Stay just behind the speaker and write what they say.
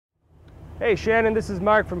Hey Shannon, this is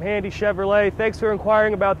Mark from Handy Chevrolet. Thanks for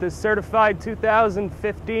inquiring about this certified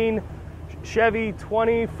 2015 Chevy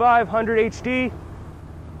 2500 HD.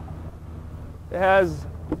 It has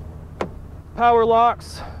power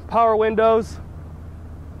locks, power windows.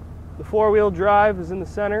 The four-wheel drive is in the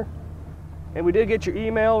center. And we did get your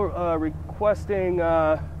email requesting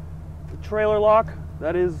the trailer lock.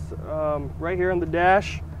 That is right here on the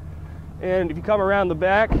dash. And if you come around the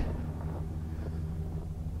back,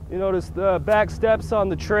 you notice the back steps on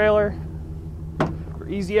the trailer for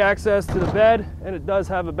easy access to the bed, and it does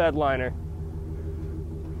have a bed liner.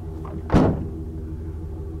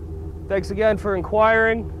 Thanks again for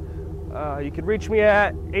inquiring. You can reach me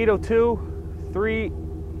at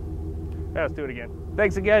 802-3... Let's do it again.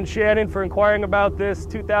 Thanks again, Shannon, for inquiring about this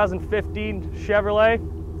 2015 Chevrolet.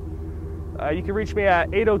 You can reach me at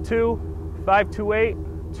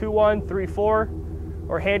 802-528-2134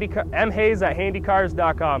 or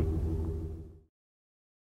mhayes@handycars.com.